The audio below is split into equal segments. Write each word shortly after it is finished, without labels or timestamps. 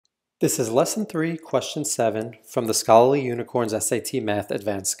This is Lesson 3, Question 7 from the Scholarly Unicorns SAT Math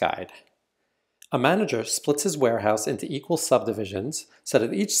Advanced Guide. A manager splits his warehouse into equal subdivisions so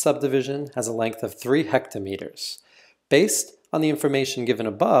that each subdivision has a length of 3 hectometers. Based on the information given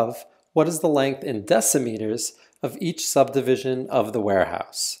above, what is the length in decimeters of each subdivision of the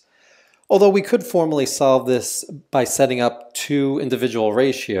warehouse? Although we could formally solve this by setting up two individual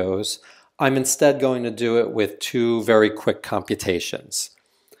ratios, I'm instead going to do it with two very quick computations.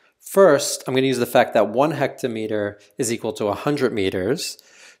 First, I'm going to use the fact that 1 hectometer is equal to 100 meters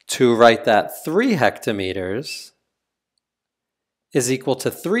to write that 3 hectometers is equal to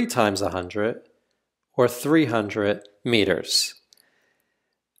 3 times 100, or 300 meters.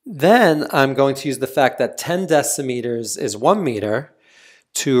 Then I'm going to use the fact that 10 decimeters is 1 meter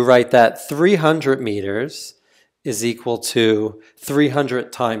to write that 300 meters is equal to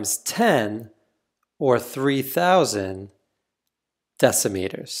 300 times 10, or 3,000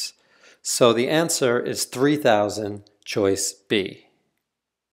 decimeters. So the answer is 3,000, choice B.